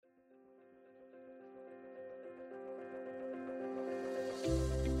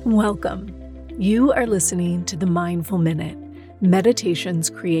Welcome. You are listening to the Mindful Minute, meditations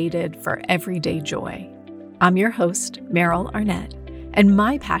created for everyday joy. I'm your host, Meryl Arnett, and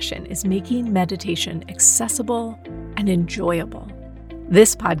my passion is making meditation accessible and enjoyable.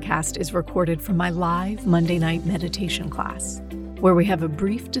 This podcast is recorded from my live Monday night meditation class, where we have a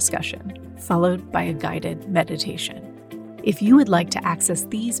brief discussion followed by a guided meditation. If you would like to access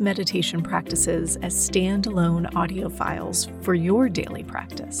these meditation practices as standalone audio files for your daily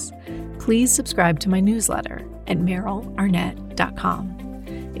practice, please subscribe to my newsletter at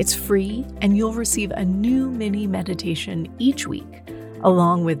merylarnett.com. It's free, and you'll receive a new mini meditation each week,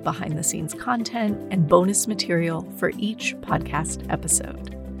 along with behind-the-scenes content and bonus material for each podcast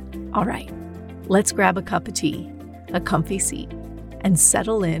episode. All right, let's grab a cup of tea, a comfy seat, and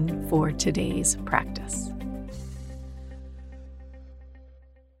settle in for today's practice.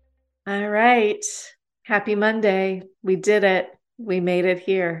 All right. Happy Monday. We did it. We made it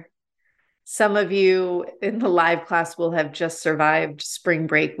here. Some of you in the live class will have just survived spring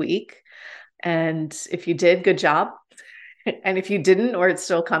break week. And if you did, good job. And if you didn't, or it's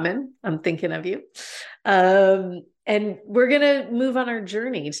still coming, I'm thinking of you. And we're going to move on our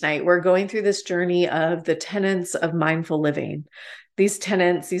journey tonight. We're going through this journey of the tenets of mindful living. These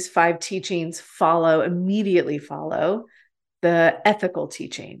tenets, these 5 teachings immediately follow the ethical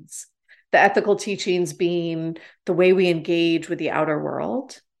teachings. The ethical teachings being the way we engage with the outer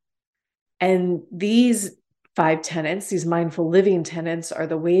world. And these 5 tenets, these mindful living tenets, are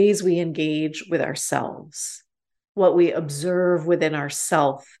the ways we engage with ourselves, what we observe within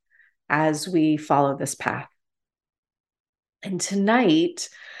ourselves as we follow this path. And tonight,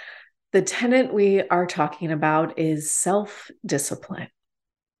 the tenet we are talking about is self-discipline.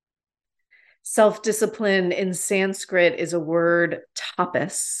 Self-discipline in Sanskrit is a word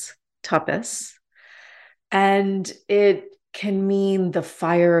tapas, and it can mean the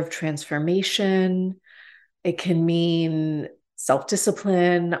fire of transformation. It can mean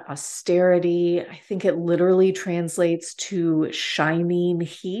self-discipline, austerity. I think it literally translates to shining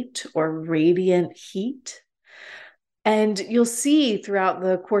heat or radiant heat. And you'll see throughout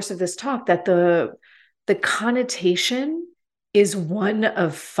the course of this talk that the connotation is one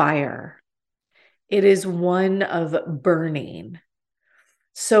of fire. It is one of burning.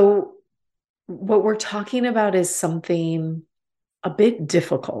 So what we're talking about is something a bit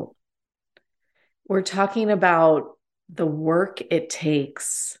difficult. We're talking about the work it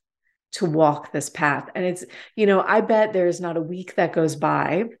takes to walk this path. And it's, I bet there's not a week that goes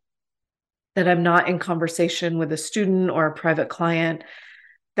by that I'm not in conversation with a student or a private client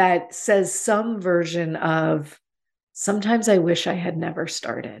that says some version of, sometimes I wish I had never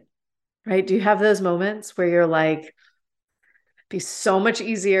started, right? Do you have those moments where you're like, be so much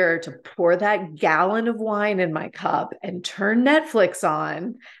easier to pour that gallon of wine in my cup and turn Netflix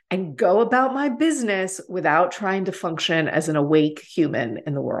on and go about my business without trying to function as an awake human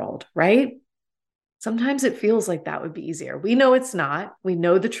in the world, right? Sometimes it feels like that would be easier. We know it's not. We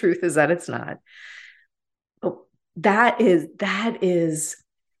know the truth is that it's not. But that is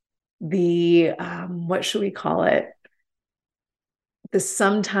the, what should we call it? The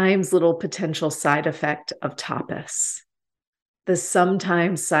sometimes little potential side effect of tapas. The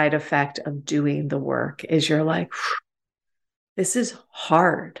sometimes side effect of doing the work is you're like, this is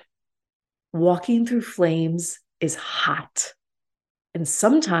hard. Walking through flames is hot. And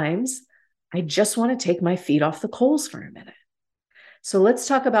sometimes I just want to take my feet off the coals for a minute. So let's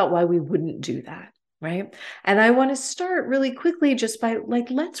talk about why we wouldn't do that, right? And I want to start really quickly just by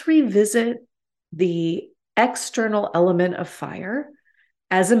let's revisit the external element of fire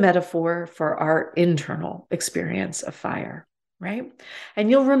as a metaphor for our internal experience of fire. Right? And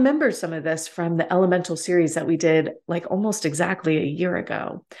you'll remember some of this from the elemental series that we did almost exactly a year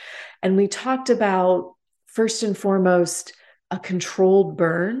ago. And we talked about, first and foremost, a controlled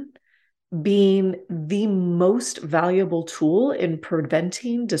burn being the most valuable tool in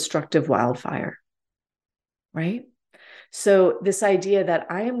preventing destructive wildfire. Right? So this idea that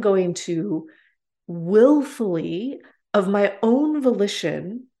I am going to willfully, of my own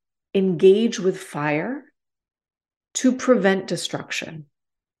volition, engage with fire to prevent destruction.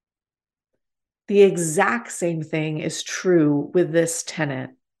 The exact same thing is true with this tenet,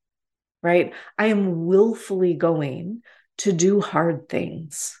 right? I am willfully going to do hard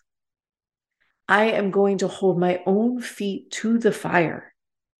things. I am going to hold my own feet to the fire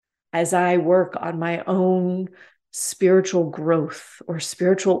as I work on my own spiritual growth or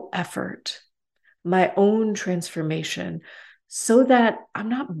spiritual effort, my own transformation, so that I'm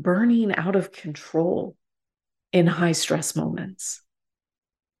not burning out of control in high stress moments.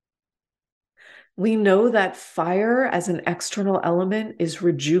 We know that fire as an external element is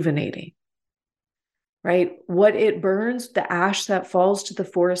rejuvenating, right? What it burns, the ash that falls to the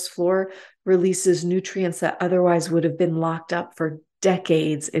forest floor, releases nutrients that otherwise would have been locked up for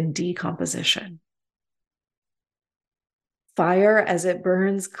decades in decomposition. Fire, as it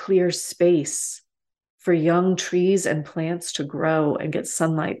burns, clears space for young trees and plants to grow and get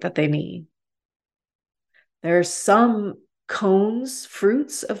sunlight that they need. There are some cones,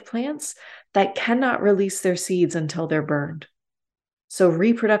 fruits of plants that cannot release their seeds until they're burned. So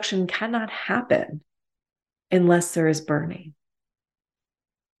reproduction cannot happen unless there is burning.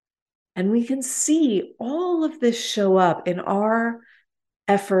 And we can see all of this show up in our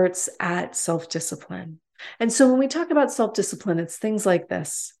efforts at self-discipline. And so when we talk about self-discipline, it's things like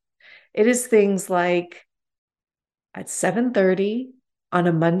this. It is things like at 7:30 on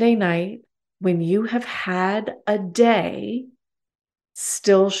a Monday night, when you have had a day,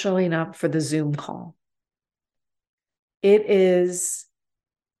 still showing up for the Zoom call. It is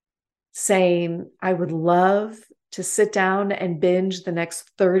saying, I would love to sit down and binge the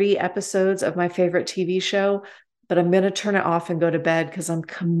next 30 episodes of my favorite TV show, but I'm going to turn it off and go to bed because I'm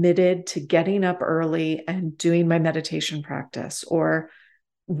committed to getting up early and doing my meditation practice or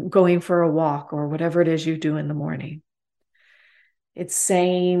going for a walk or whatever it is you do in the morning. It's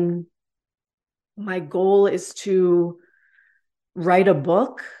saying, my goal is to write a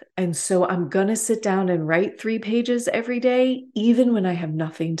book. And so I'm going to sit down and write 3 pages every day, even when I have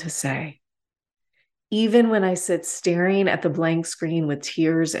nothing to say. Even when I sit staring at the blank screen with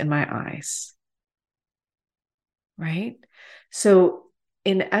tears in my eyes. Right? So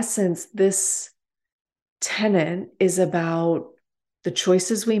in essence, this tenet is about the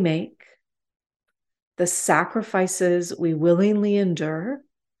choices we make, the sacrifices we willingly endure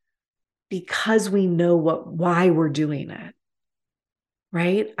because we know why we're doing it.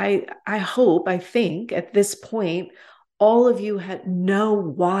 Right? I think at this point, all of you know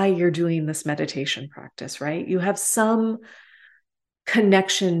why you're doing this meditation practice, right? You have some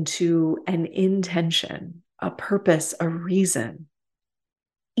connection to an intention, a purpose, a reason,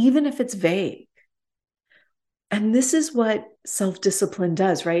 even if it's vague. And this is what self-discipline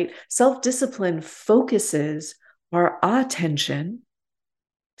does, right? Self-discipline focuses our attention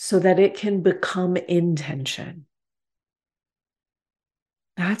so that it can become intention.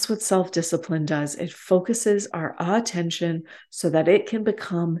 That's what self-discipline does. It focuses our attention so that it can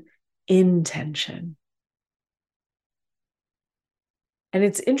become intention. And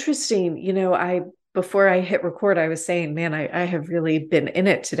it's interesting, before I hit record, I was saying, man, I have really been in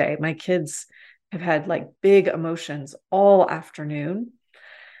it today. My kids have had like big emotions all afternoon.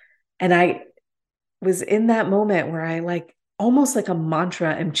 And I was in that moment where I almost like a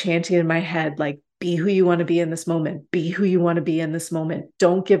mantra am chanting in my head, like, be who you want to be in this moment. Be who you want to be in this moment.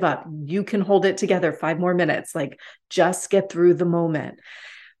 Don't give up. You can hold it together 5 more minutes. Like, just get through the moment.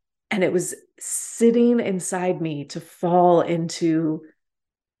 And it was sitting inside me to fall into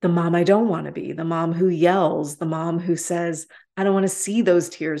the mom I don't want to be, the mom who yells, the mom who says, I don't want to see those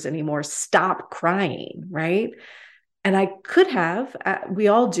tears anymore. Stop crying, right? And I could have, we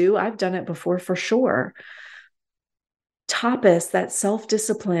all do. I've done it before for sure. Tapas, that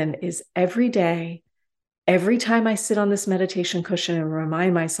self-discipline, is every day, every time I sit on this meditation cushion and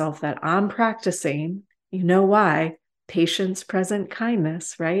remind myself that I'm practicing, you know why? Patience, present,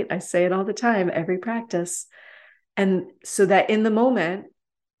 kindness, right? I say it all the time, every practice. And so that in the moment,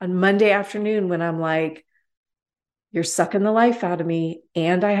 on Monday afternoon, when I'm like, you're sucking the life out of me,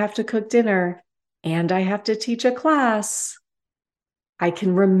 and I have to cook dinner, and I have to teach a class, I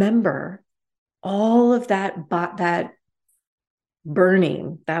can remember all of that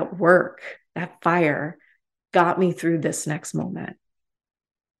burning, that work, that fire got me through this next moment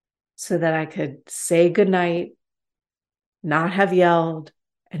so that I could say goodnight, not have yelled,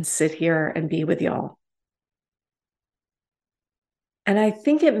 and sit here and be with y'all. And I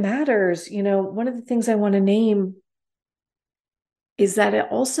think it matters, one of the things I want to name is that it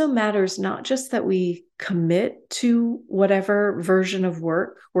also matters not just that we commit to whatever version of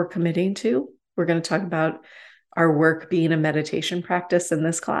work we're committing to. We're going to talk about our work being a meditation practice in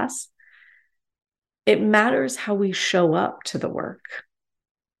this class. It matters how we show up to the work,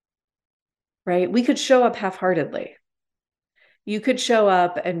 right? We could show up half-heartedly. You could show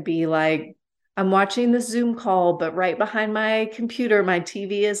up and be like, I'm watching this Zoom call, but right behind my computer, my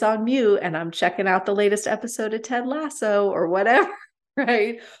TV is on mute and I'm checking out the latest episode of Ted Lasso or whatever,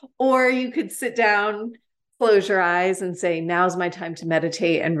 right? Or you could sit down, close your eyes and say, now's my time to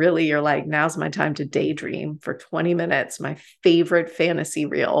meditate. And really you're like, now's my time to daydream for 20 minutes. My favorite fantasy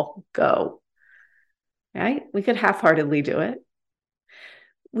reel, go. Right? We could half-heartedly do it.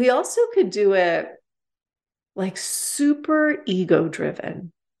 We also could do it like super ego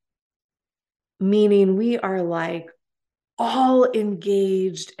driven, meaning we are like all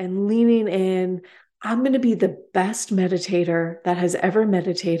engaged and leaning in. I'm going to be the best meditator that has ever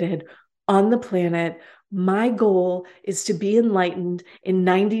meditated on the planet. My goal is to be enlightened in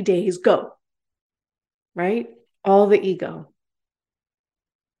 90 days. Go. Right? All the ego.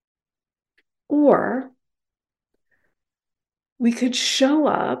 Or we could show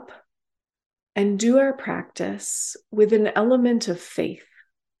up and do our practice with an element of faith.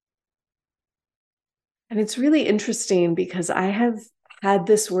 And it's really interesting because I have had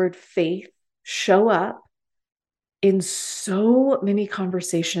this word faith show up in so many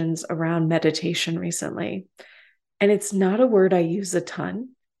conversations around meditation recently. And it's not a word I use a ton.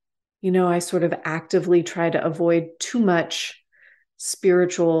 You know, I sort of actively try to avoid too much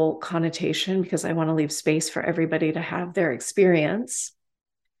spiritual connotation because I want to leave space for everybody to have their experience.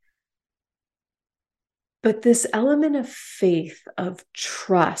 But this element of faith, of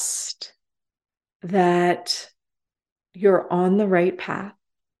trust that you're on the right path,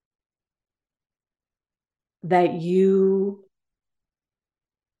 that you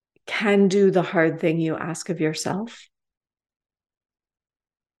can do the hard thing you ask of yourself,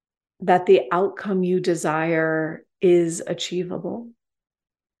 that the outcome you desire is achievable.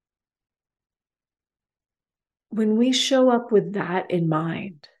 When we show up with that in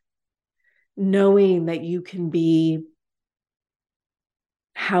mind, knowing that you can be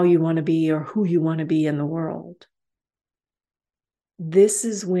how you want to be or who you want to be in the world, this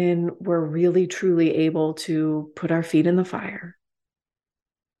is when we're really truly able to put our feet in the fire,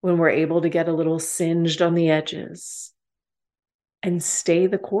 when we're able to get a little singed on the edges and stay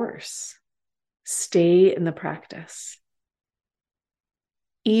the course, stay in the practice,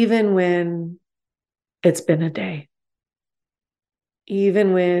 even when it's been a day,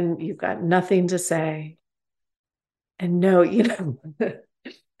 even when you've got nothing to say. And no, you know,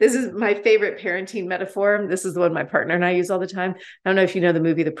 this is my favorite parenting metaphor. This is the one my partner and I use all the time. I don't know if you know the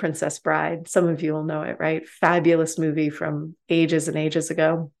movie The Princess Bride. Some of you will know it, right? Fabulous movie from ages and ages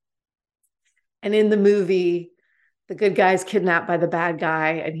ago. And in the movie, the good guy's kidnapped by the bad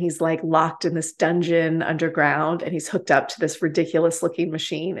guy, and he's like locked in this dungeon underground, and he's hooked up to this ridiculous looking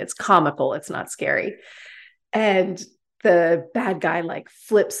machine. It's comical. It's not scary. And the bad guy like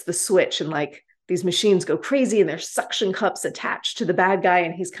flips the switch and like these machines go crazy and there's suction cups attached to the bad guy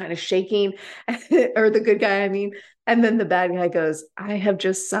and he's kind of shaking or the good guy, I mean. And then the bad guy goes, I have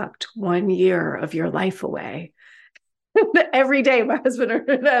just sucked 1 year of your life away. Every day my husband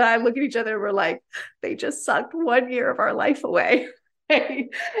and I look at each other and we're like, they just sucked 1 year of our life away. And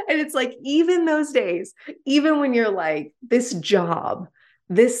it's like, even those days, even when you're like, this job,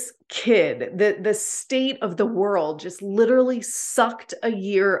 this kid, the state of the world just literally sucked a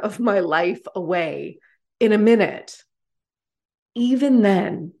year of my life away in a minute. Even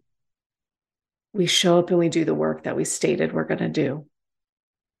then, we show up and we do the work that we stated we're going to do.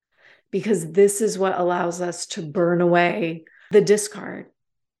 Because this is what allows us to burn away the discard,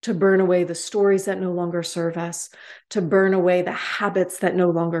 to burn away the stories that no longer serve us, to burn away the habits that no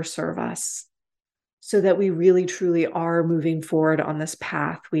longer serve us, so that we really, truly are moving forward on this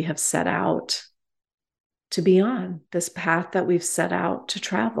path we have set out to be on, this path that we've set out to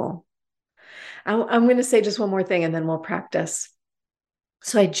travel. I'm going to say just one more thing and then we'll practice.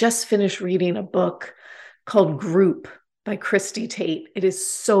 So I just finished reading a book called Group by Christy Tate. It is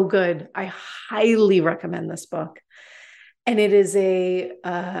so good. I highly recommend this book. And it is the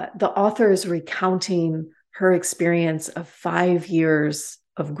author is recounting her experience of 5 years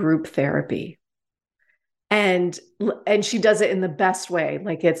of group therapy. And she does it in the best way.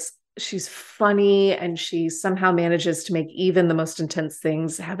 Like she's funny and she somehow manages to make even the most intense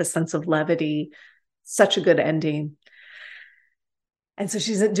things have a sense of levity. Such a good ending. And so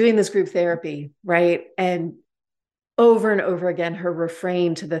she's doing this group therapy, right? And over and over again, her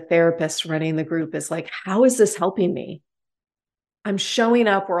refrain to the therapist running the group is like, how is this helping me? I'm showing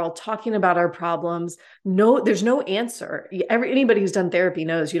up. We're all talking about our problems. No, there's no answer. Anybody who's done therapy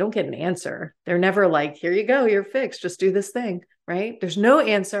knows you don't get an answer. They're never like, here you go, you're fixed. Just do this thing, right? There's no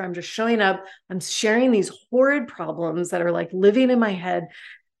answer. I'm just showing up. I'm sharing these horrid problems that are like living in my head.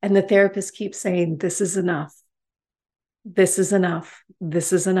 And the therapist keeps saying, this is enough. This is enough.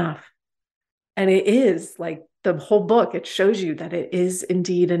 This is enough. And it is like the whole book. It shows you that it is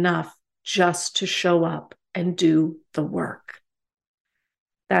indeed enough just to show up and do the work.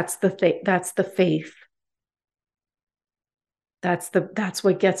 That's the faith. That's the faith. That's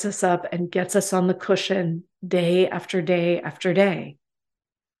what gets us up and gets us on the cushion day after day after day.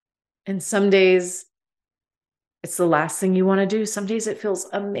 And some days It's the last thing you want to do. Some days it feels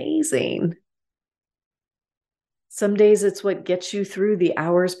amazing. Some days it's what gets you through the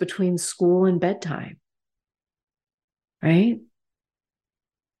hours between school and bedtime, right?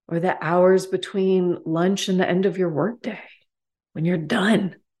 Or the hours between lunch and the end of your workday when you're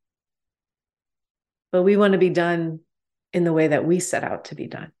done. But we want to be done in the way that we set out to be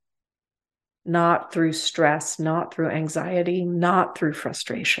done. Not through stress, not through anxiety, not through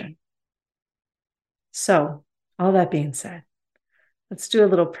frustration. So, all that being said, let's do a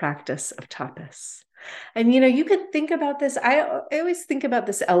little practice of tapas. And you can think about this. I always think about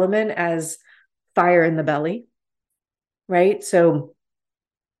this element as fire in the belly, right? So,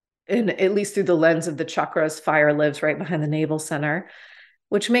 at least through the lens of the chakras, fire lives right behind the navel center,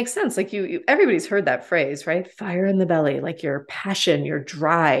 which makes sense. Like everybody's heard that phrase, right? Fire in the belly, like your passion, your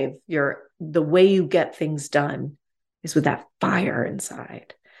drive, the way you get things done is with that fire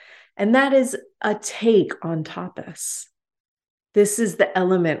inside. And that is a take on tapas. This is the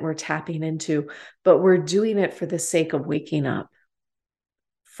element we're tapping into, but we're doing it for the sake of waking up,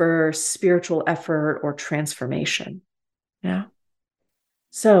 for spiritual effort or transformation. Yeah.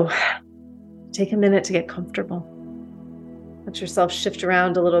 So take a minute to get comfortable. Let yourself shift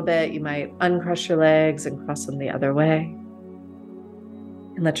around a little bit. You might uncross your legs and cross them the other way.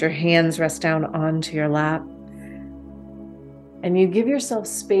 And let your hands rest down onto your lap. And you give yourself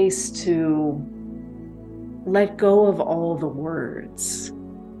space to let go of all the words.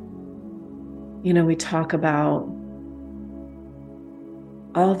 We talk about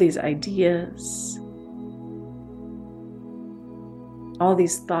all these ideas, all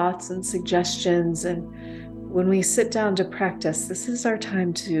these thoughts and suggestions. And when we sit down to practice, this is our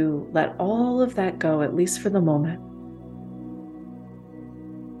time to let all of that go, at least for the moment.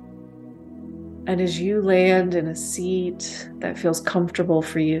 And as you land in a seat that feels comfortable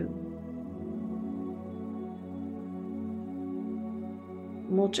for you,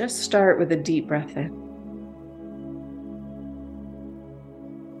 we'll just start with a deep breath in.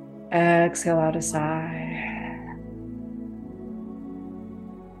 Exhale out a sigh.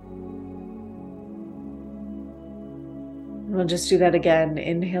 We'll just do that again,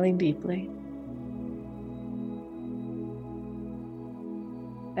 inhaling deeply.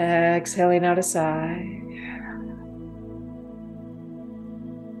 Exhaling out a sigh.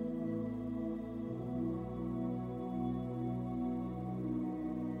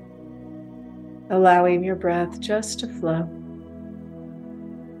 Allowing your breath just to flow.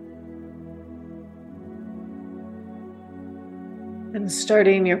 And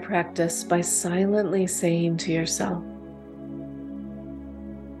starting your practice by silently saying to yourself,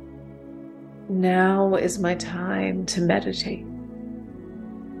 now is my time to meditate.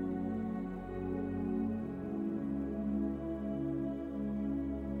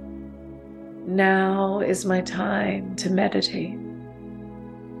 Now is my time to meditate.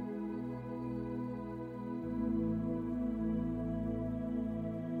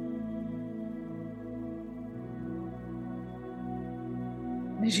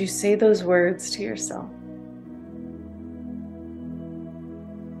 As you say those words to yourself,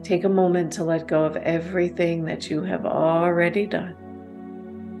 take a moment to let go of everything that you have already done.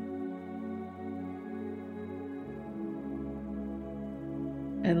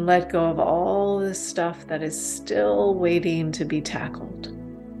 And let go of all the stuff that is still waiting to be tackled.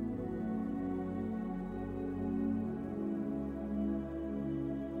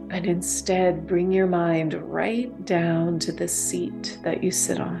 And instead, bring your mind right down to the seat that you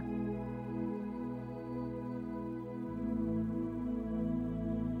sit on.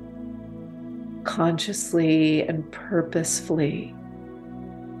 Consciously and purposefully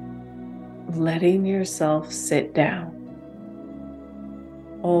letting yourself sit down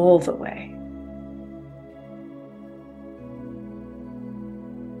all the way.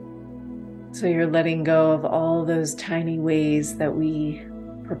 So you're letting go of all those tiny ways that we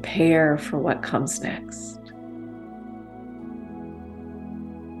prepare for what comes next.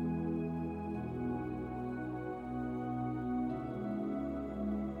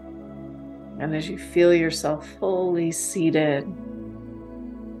 And as you feel yourself fully seated,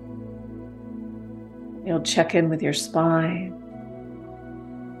 you'll check in with your spine.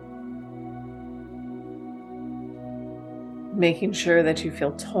 Making sure that you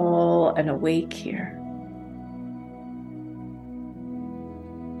feel tall and awake here.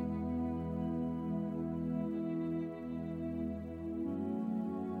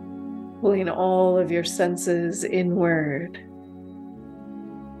 Pulling all of your senses inward.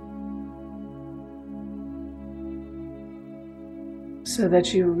 So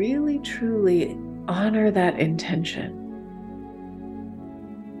that you really truly honor that intention.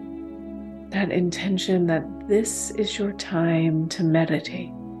 that intention that this is your time to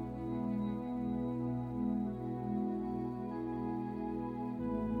meditate.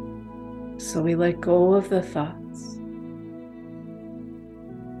 So we let go of the thoughts.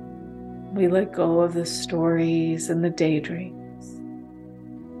 We let go of the stories and the daydreams.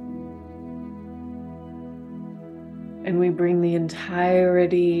 And we bring the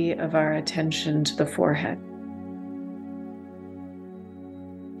entirety of our attention to the forehead.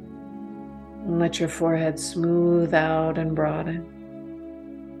 And let your forehead smooth out and broaden.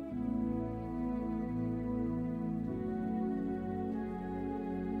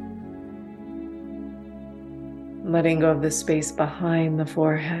 Letting go of the space behind the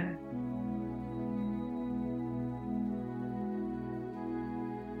forehead.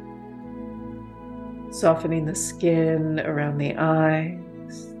 Softening the skin around the eyes.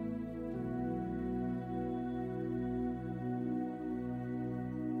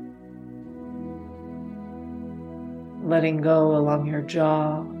 Letting go along your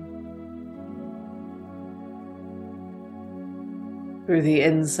jaw. Through the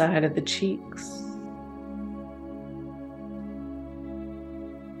inside of the cheeks.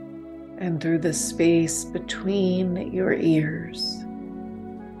 And through the space between your ears.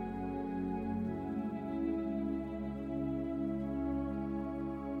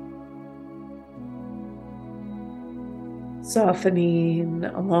 Softening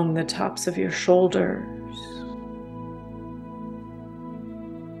along the tops of your shoulders.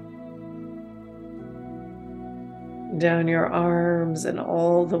 Down your arms and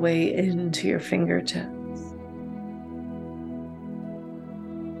all the way into your fingertips.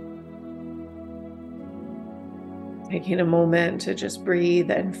 Taking a moment to just breathe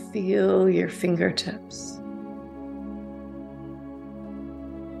and feel your fingertips.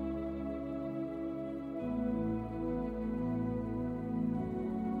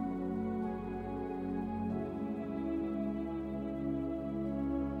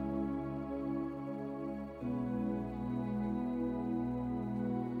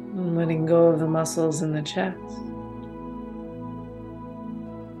 And letting go of the muscles in the chest.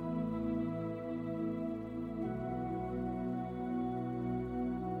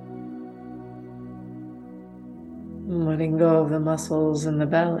 And letting go of the muscles in the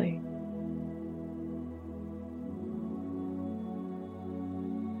belly.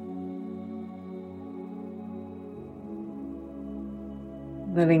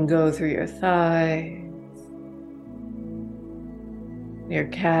 Letting go through your thighs, your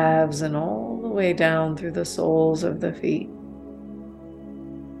calves, and all the way down through the soles of the feet.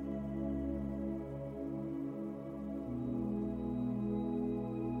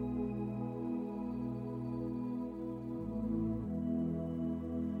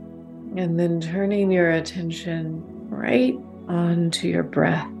 And then turning your attention right onto your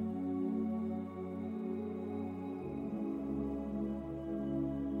breath.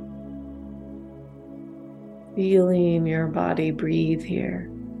 Feeling your body breathe here.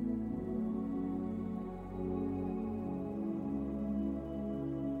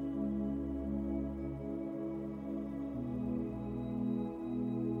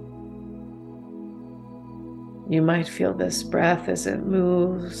 You might feel this breath as it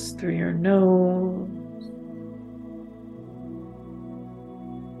moves through your nose,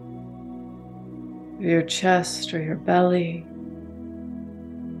 through your chest or your belly.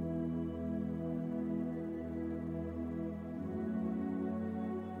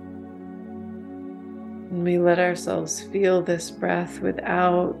 And we let ourselves feel this breath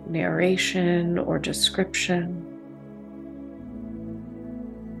without narration or description.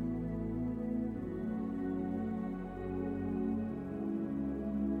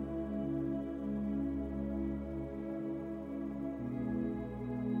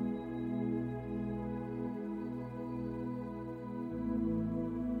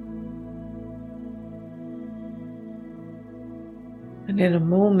 And in a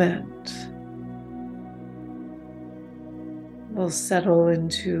moment, we'll settle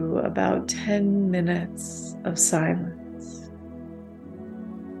into about 10 minutes of silence.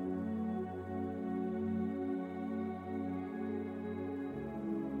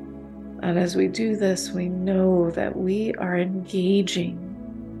 And as we do this, we know that we are engaging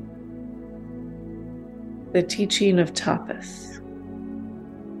the teaching of tapas.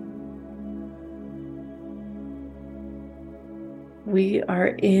 We are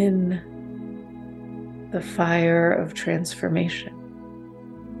in the fire of transformation.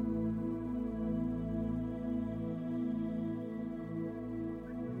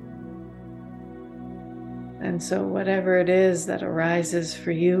 And so whatever it is that arises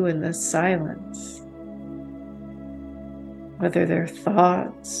for you in this silence, whether they're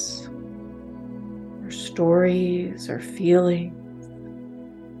thoughts stories or feelings.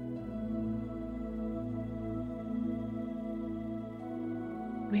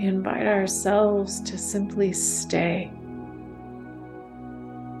 We invite ourselves to simply stay.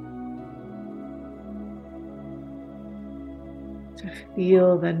 To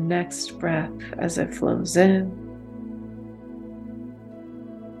feel the next breath as it flows in,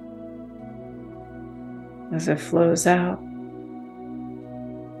 as it flows out.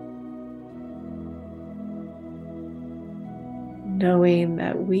 Knowing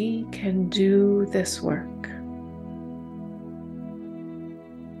that we can do this work.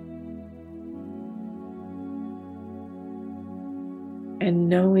 And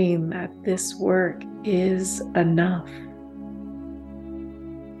knowing that this work is enough.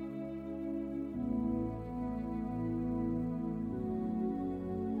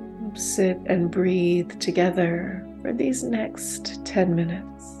 Sit and breathe together for these next 10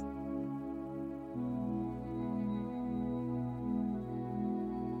 minutes.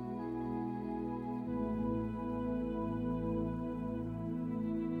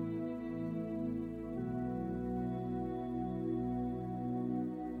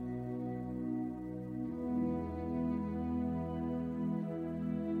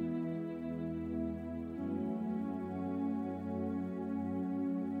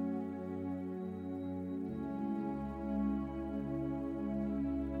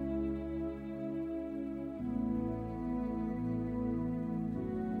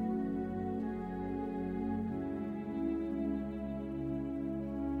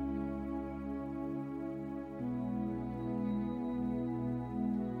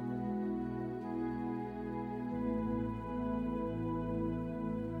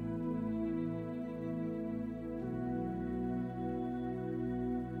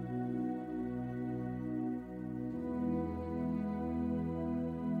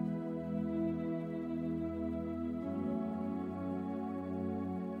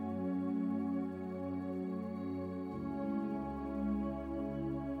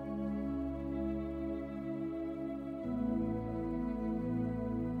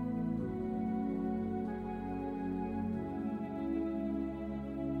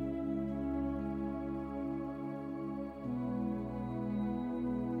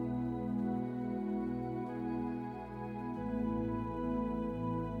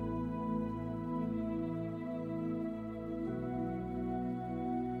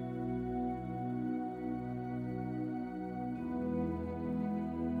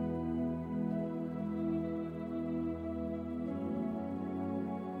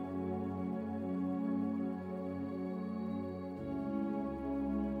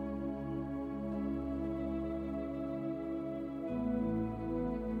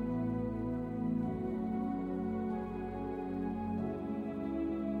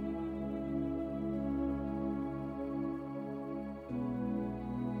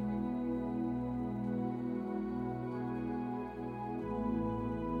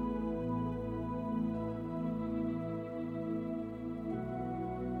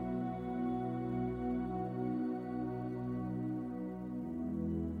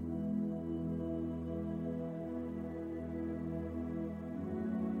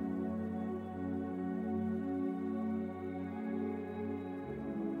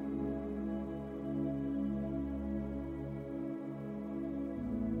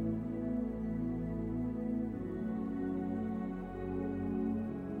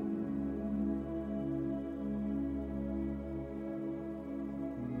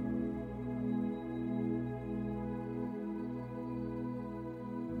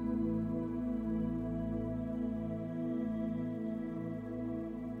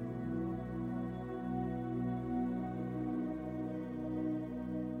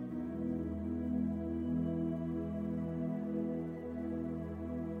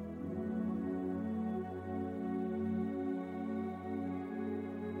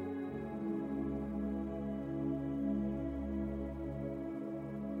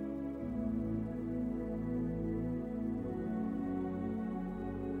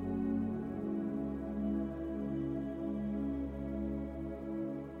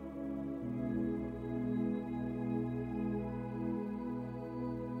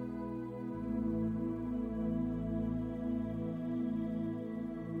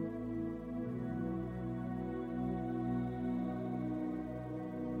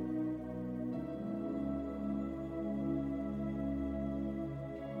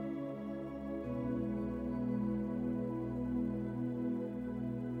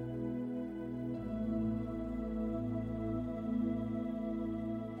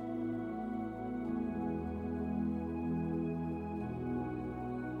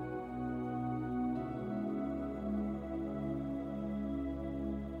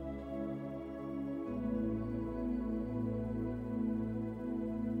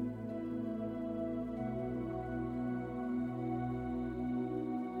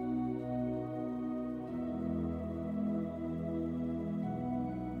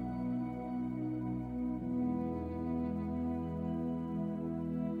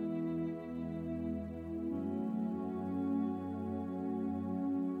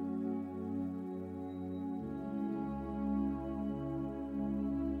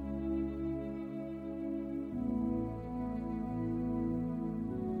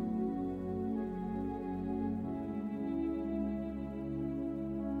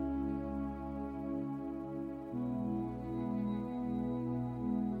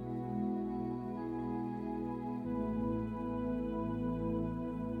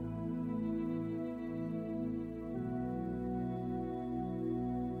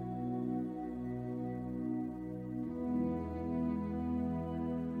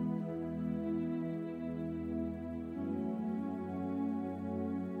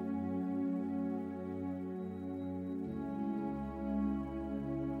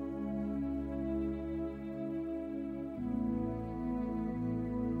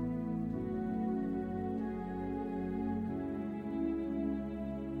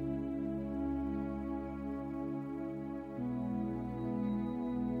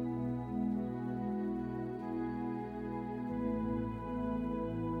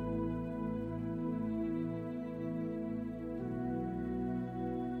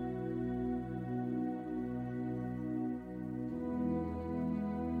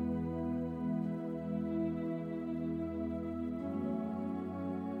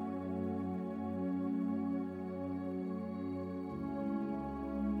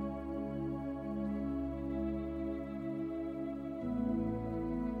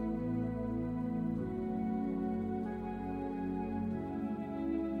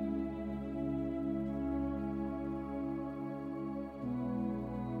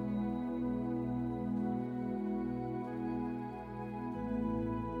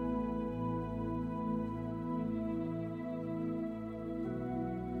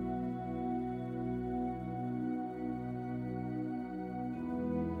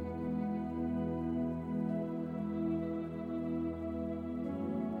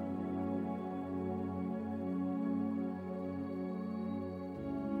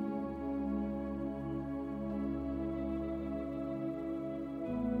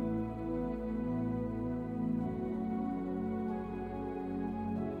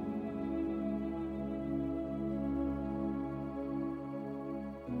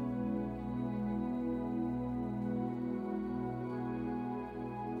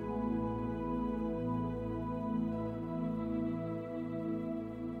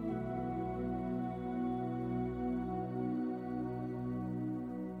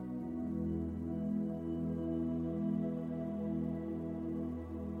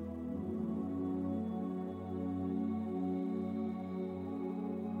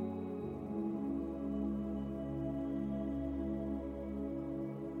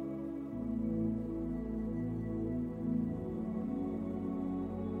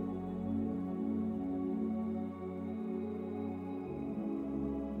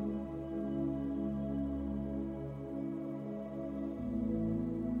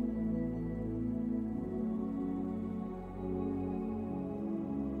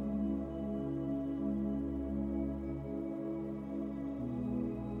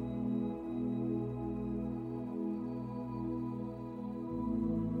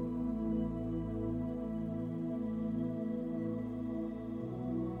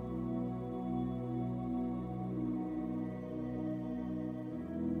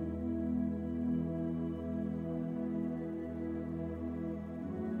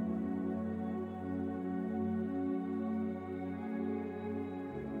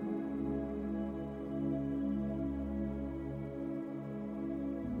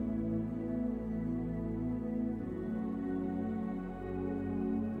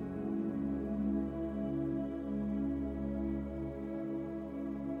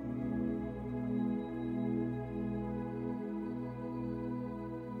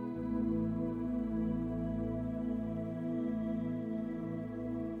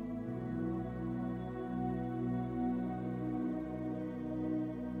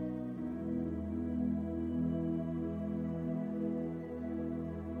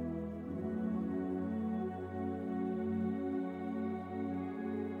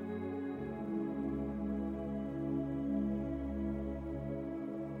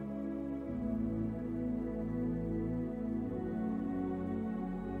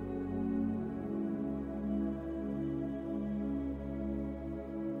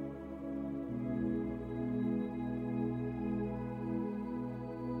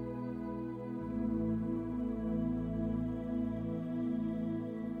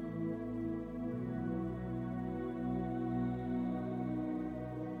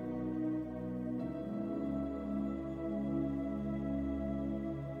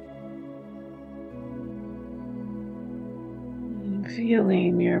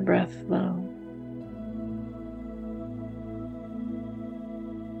 Feeling your breath flow.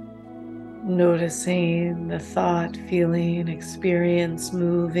 Noticing the thought, feeling, experience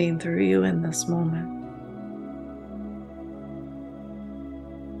moving through you in this moment.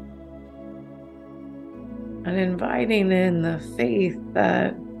 And inviting in the faith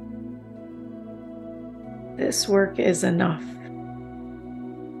that this work is enough.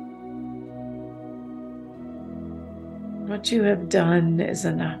 What you have done is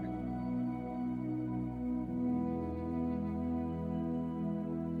enough.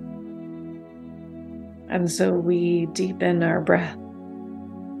 And so we deepen our breath.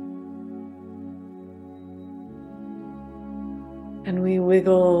 And we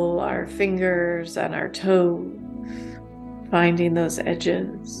wiggle our fingers and our toes, finding those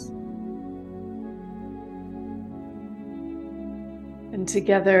edges. And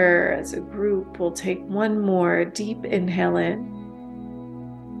together as a group, we'll take one more deep inhale in.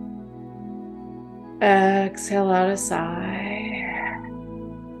 Exhale out a sigh.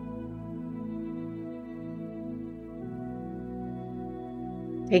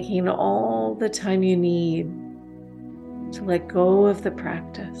 Taking all the time you need to let go of the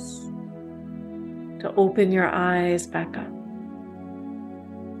practice, to open your eyes back up,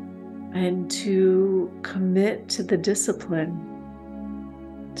 and to commit to the discipline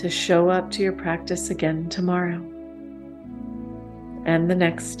to show up to your practice again tomorrow, and the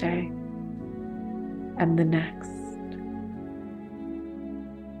next day, and the next.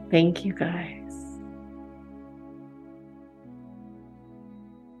 Thank you, guys.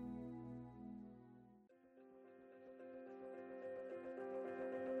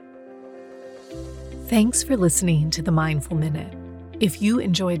 Thanks for listening to the Mindful Minute. If you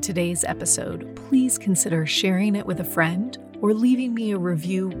enjoyed today's episode, please consider sharing it with a friend or leaving me a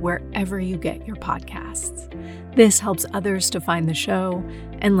review wherever you get your podcasts. This helps others to find the show,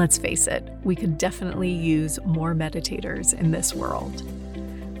 and let's face it, we could definitely use more meditators in this world.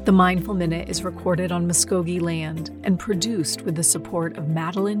 The Mindful Minute is recorded on Muskogee land and produced with the support of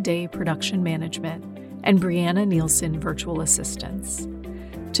Madeline Day Production Management and Brianna Nielsen Virtual Assistants.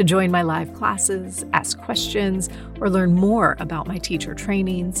 To join my live classes, ask questions, or learn more about my teacher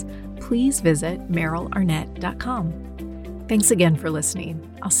trainings, please visit merylarnett.com. Thanks again for listening.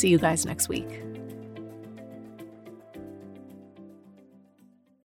 I'll see you guys next week.